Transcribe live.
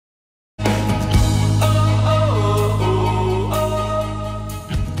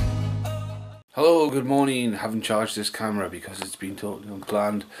Hello, good morning. Haven't charged this camera because it's been totally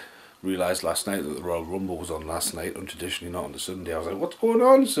unplanned. Realised last night that the Royal Rumble was on last night, untraditionally not on the Sunday. I was like, what's going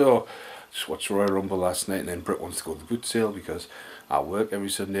on? So, just watched the Royal Rumble last night, and then Britt wants to go to the Bootsale because I work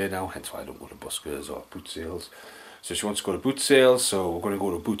every Sunday now, hence why I don't go to buskers or boot sales. So she wants to go to Bootsale, so we're going to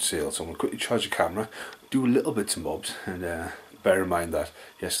go to Bootsale. So I'm going to quickly charge the camera, do a little bits and bobs, and bear in mind that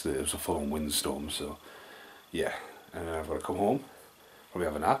yesterday there was a full-on windstorm, so yeah. And then I've got to come home, probably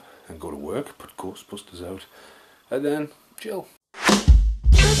have a nap, and go to work, put Ghostbusters out, and then chill.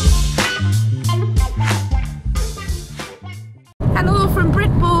 Hello from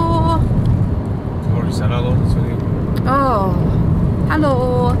Britbo. I've already said hello, that's really good. Oh,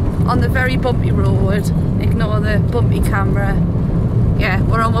 hello on the very bumpy road. Ignore the bumpy camera. Yeah,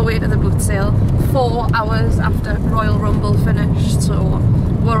 we're on our way to the Bootsale. 4 hours after Royal Rumble finished, so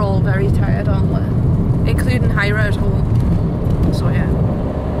we're all very tired, aren't we? Including Hyra at home. So yeah,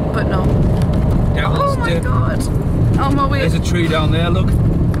 but no. Yeah, oh my god! On my way. There's a tree down there, look.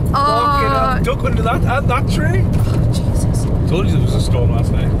 Oh, duck under that and that tree. Oh, Jesus. Told you there was a storm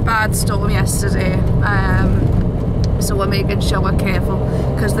last night. Bad storm yesterday. So we're making sure we're careful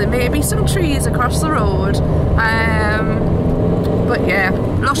because there may be some trees across the road. But yeah,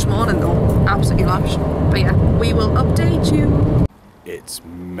 lush morning though, absolutely lush. But yeah, we will update you. It's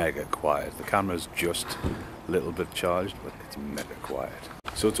mega quiet. The camera's just a little bit charged, but it's mega quiet.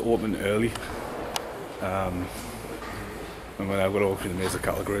 So it's open early. And when I've got to open the maze of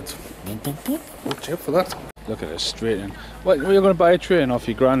cattle grids. Watch out for that. Look at this, straight in. What, are you going to buy a train off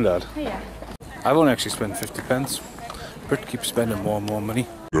your granddad? Oh, yeah. I've only actually spent 50 pence. Brit keeps spending more and more money.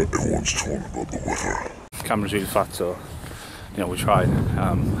 Everyone's talking about the weather. Camera's really fat, so you know we tried.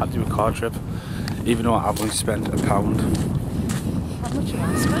 Had to do a car trip, even though I've only spent £1. How much have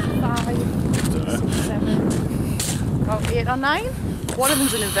I spent? 5, 6, 7, about 8 or 9. One of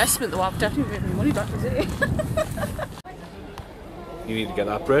them's an investment though. I've definitely made my money back today. You need to get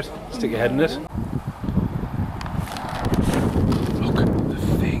that, Brit. Stick your head in it. Look at the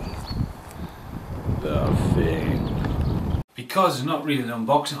thing. The thing. Because it's not really an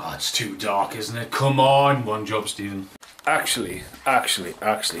unboxing. Oh, it's too dark, isn't it? Come on. One job, Stephen. Actually,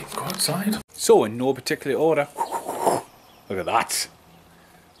 go outside. So, in no particular order. Look at that.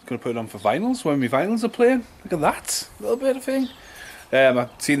 Gonna put it on for vinyls when my vinyls are playing. Look at that. Little bit of thing. I've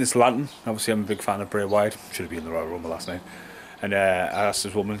seen this lantern. Obviously, I'm a big fan of Bray Wyatt. Should have been in the Royal Rumble last night. And I asked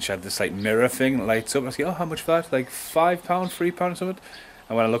this woman, she had this like mirror thing that lights up. I was like, oh, how much for that? Like £5, £3 or something.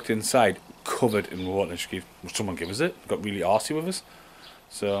 And when I looked inside, covered in water, someone give us it. Got really arsey with us.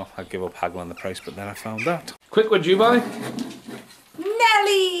 So I gave up haggling the price, but then I found that. Quick, what'd you buy?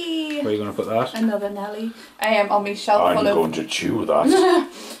 Nelly! Where are you going to put that? Another Nelly. On my shelf full of... I'm going to chew that.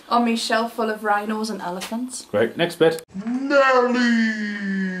 on my shelf full of rhinos and elephants. Right, next bit.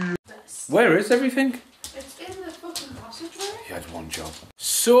 Nelly! Where is everything? It's in the fucking passageway. You had one job.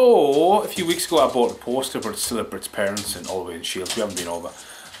 So, a few weeks ago I bought a poster, but it's still at Brit's parents and all the way in Shields. We haven't been over.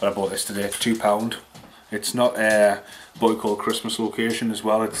 But I bought this today for £2. It's not a Boy Called Christmas location as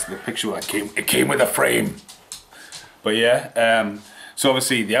well. It's the picture that it came with a frame. But yeah, so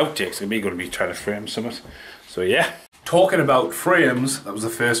obviously the outtakes are me going to be trying to frame something. So yeah. Talking about frames, that was the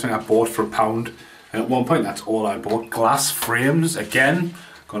first thing I bought for £1. And at one point that's all I bought. Glass frames again.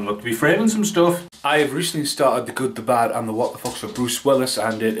 Gonna look to be framing some stuff. I have recently started The Good, The Bad and The What The Fucks for Bruce Willis,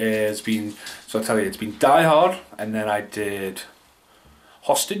 and it has been, so I'll tell you, it's been Die Hard, and then I did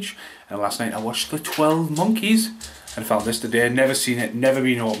Hostage, and last night I watched The 12 Monkeys, and found this today. Never seen it, never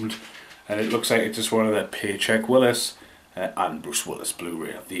been opened, and it looks like it's just one of the Paycheck Willis and Bruce Willis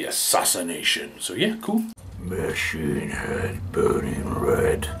Blu-ray of The Assassination. So yeah, cool. Machine Head Burning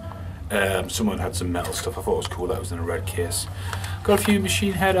Red. Someone had some metal stuff. I thought it was cool that it was in a red case. Got a few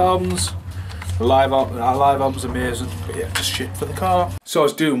Machine Head albums. The live album's amazing, but yeah, just shit for the car. So I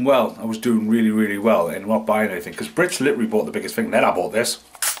was doing well. I was doing really well and not buying anything because Brit's literally bought the biggest thing. Then I bought this.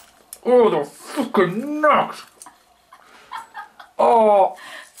 Oh, the fucking nuts! Oh.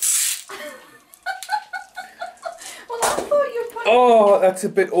 Well, I thought you put... Oh, that's a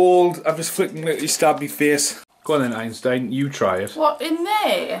bit old. I'm just flicking it. You stabbed me face. Go on then, Einstein. You try it. What, in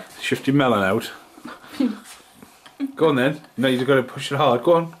there? Shift your melon out. Go on then. No, you've got to push it hard.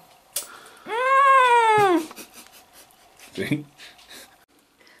 Go on. See?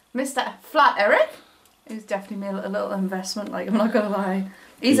 Mr. Flat Eric, who's definitely made a little investment, like, I'm not gonna lie.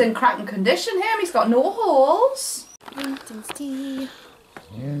 He's in cracking condition here, he's got no holes. Rington's tea.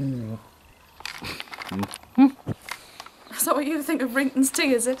 Is that what you think of Rington's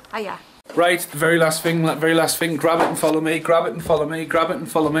tea, is it? Ah, yeah. Right, the very last thing, grab it and follow me, grab it and follow me, grab it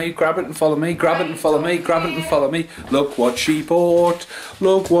and follow me, grab it and follow me, grab it and follow me, grab it and follow me. Look what she bought,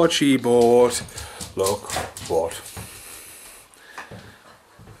 look what she bought, look what.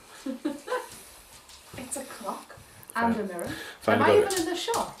 It's a clock and a mirror. Finally Am I got even in the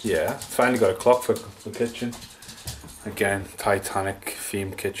shop? Yeah, finally got a clock for the kitchen. Again, Titanic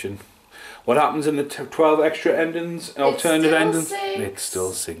themed kitchen. What happens in the 12 extra endings, alternative endings? It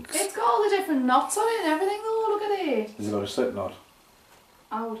still sinks. It's got all the different knots on it and everything though, look at it. Has it got a slip knot?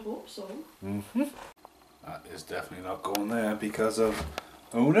 I would hope so. That is definitely not going there because of,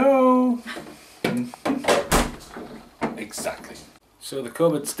 oh no! Exactly. So the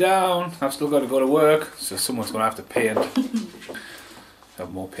cupboard's down, I've still got to go to work, so someone's going to have to paint.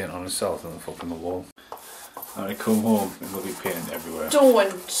 Have more paint on itself than the fucking the wall. And I come home and there'll be paint everywhere.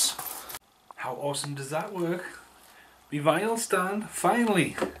 Don't! How awesome does that work? The vinyl stand,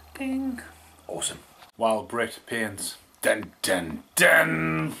 finally. Ding. Awesome. While Brit paints. Dun dun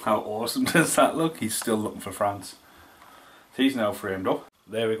dun. How awesome does that look? He's still looking for France. He's now framed up.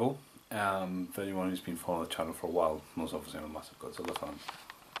 There we go. For anyone who's been following the channel for a while, most obviously I'm a massive Godzilla fan.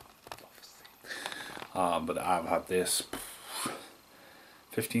 But I've had this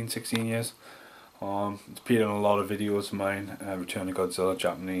 15, 16 years. It's appeared in a lot of videos of mine. Return to Godzilla,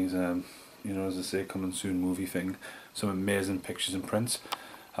 Japanese, you know, as I say, coming soon movie thing. Some amazing pictures and prints.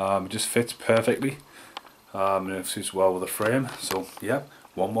 It just fits perfectly. And it suits well with the frame. So yeah,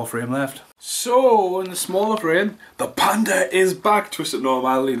 one more frame left. So in the smaller frame, the panda is back. Twisted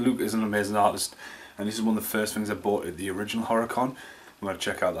Normality. Luke is an amazing artist, and this is one of the first things I bought at the original HorrorCon. I'm going to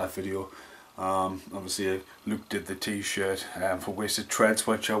check out that video. Obviously Luke did the t-shirt for Wasted Treads,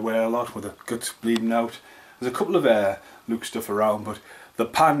 which I wear a lot with the guts bleeding out. There's a couple of Luke stuff around, but the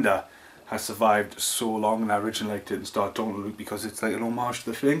panda has survived so long, and I originally didn't start talking to Luke because it's like an homage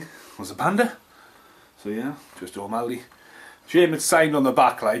to the thing. Was a panda. So yeah, just Normality. Shame it's signed on the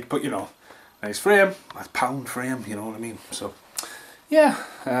back, like, but you know, nice frame, a pound frame, you know what I mean. So yeah,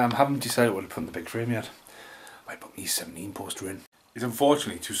 haven't decided what to put in the big frame yet. Might put my E17 poster in. It's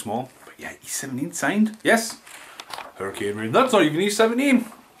unfortunately too small, but yeah, E17 signed. Yes, Hurricane Rain. That's not even E17.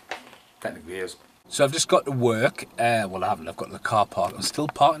 Technically is. So I've just got to work. Well, I haven't. I've got to the car park. I'm still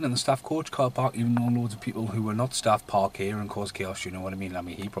parking in the staff coach car park, even though loads of people who are not staff park here and cause chaos. You know what I mean? I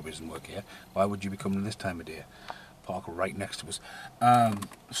mean, he probably doesn't work here. Why would you be coming this time of day? Park right next to us.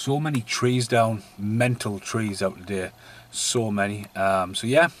 So many trees down. Mental trees out today. So many. So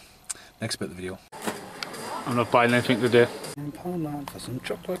yeah, next bit of the video. I'm not buying anything today. £1 for some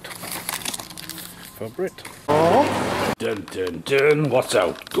chocolate. For Brit. Oh. Dun dun dun. What's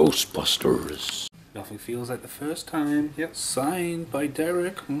out? Ghostbusters. Nothing feels like the first time. Yet signed by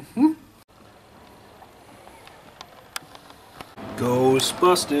Derek.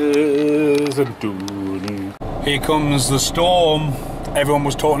 Ghostbusters and dun. Here comes the storm everyone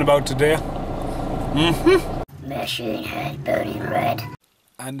was talking about today. Machine Head Burning Red.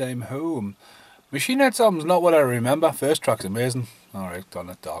 And I'm home. Machine Head album's not what I remember. First track's amazing. Alright, Dawn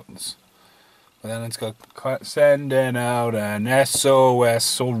of Darkness. But then it's got Sending Out an SOS,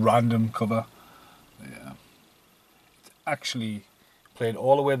 so random cover. Yeah. It's actually played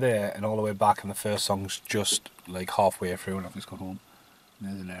all the way there and all the way back, and the first song's just like halfway through, and I've just got home. And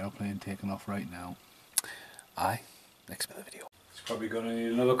there's an aeroplane taking off right now. Aye, next bit of the video. It's probably going to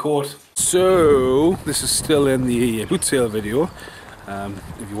need another coat. So, this is still in the Bootsale video.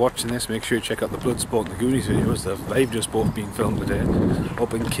 If you're watching this, make sure you check out the Bloodsport and the Goonies videos. They've just both been filmed today.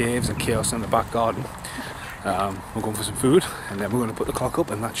 Up in caves and chaos in the back garden. We're going for some food, and then we're going to put the clock up,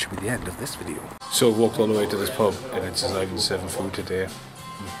 and that should be the end of this video. So I've walked all the way to this pub, and it's decided to serve food today.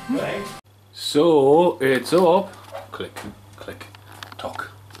 So it's up. Click, click,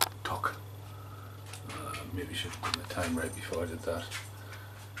 talk, talk. Maybe I should have done the time right before I did that.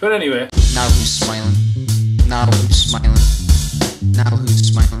 But anyway. Now who's smiling? Now who's smiling? Now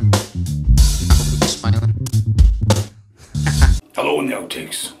who's smiling? Now who's smiling? Hello in the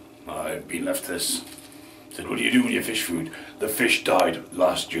outtakes. I've been left this. Said, what do you do with your fish food? The fish died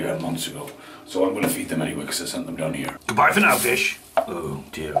last year, months ago. So I'm going to feed them anyway because I sent them down here. Goodbye for now, fish. Oh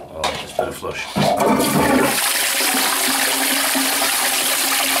dear. Oh, it's better flush.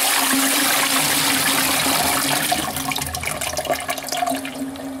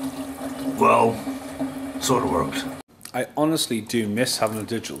 Well, sort of worked. I honestly do miss having a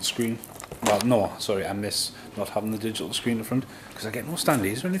digital screen. Well, no, sorry, I miss not having the digital screen in front because I get no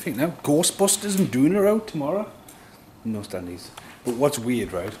standees or anything now. Ghostbusters and Dune are out tomorrow. No standees. But what's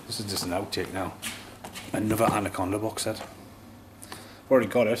weird, right? This is just an outtake now. Another Anaconda box set. Already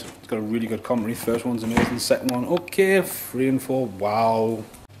got it. It's got a really good commentary. First one's amazing. Second one, okay. 3 and 4, wow.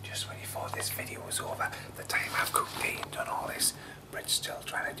 Just when you thought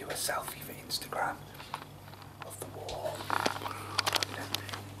do a selfie for Instagram of the wall.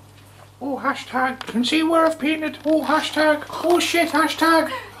 Oh, hashtag, you can see where I've painted. Oh, hashtag, oh shit, hashtag,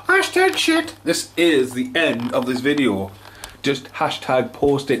 hashtag shit. This is the end of this video. Just hashtag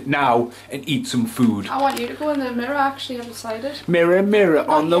post it now and eat some food. I want you to go in the mirror, actually, I've decided. Mirror, mirror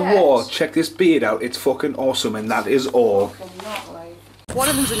on the yet. wall. Check this beard out. It's fucking awesome, and that is all. One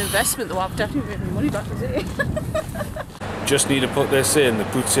of them's an investment, though. I've definitely made my money back today. Just need to put this in the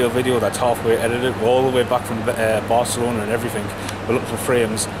Bootsale video that's halfway edited. We're all the way back from Barcelona and everything. We're looking for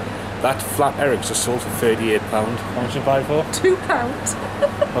frames. That flat Eric's just sold for £38. How much did you buy it for?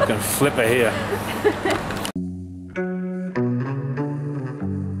 £2. Fucking flipper here.